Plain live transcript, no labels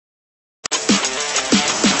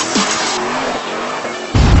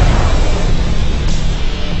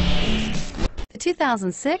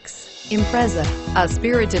2006 Impreza. A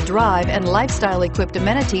spirited drive and lifestyle-equipped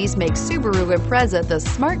amenities make Subaru Impreza the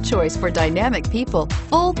smart choice for dynamic people.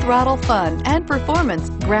 Full throttle fun and performance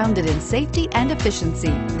grounded in safety and efficiency.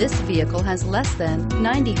 This vehicle has less than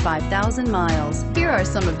 95,000 miles. Here are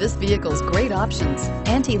some of this vehicle's great options: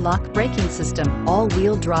 anti-lock braking system,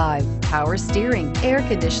 all-wheel drive, power steering, air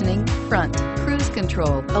conditioning, front, cruise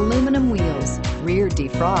control, aluminum wheels, rear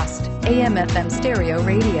defrost, AM/FM stereo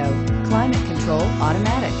radio, climate control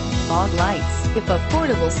automatic, fog lights. If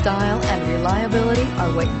affordable style and reliability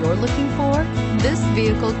are what you're looking for, this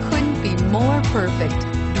vehicle couldn't be more perfect.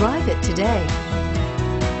 Drive it today.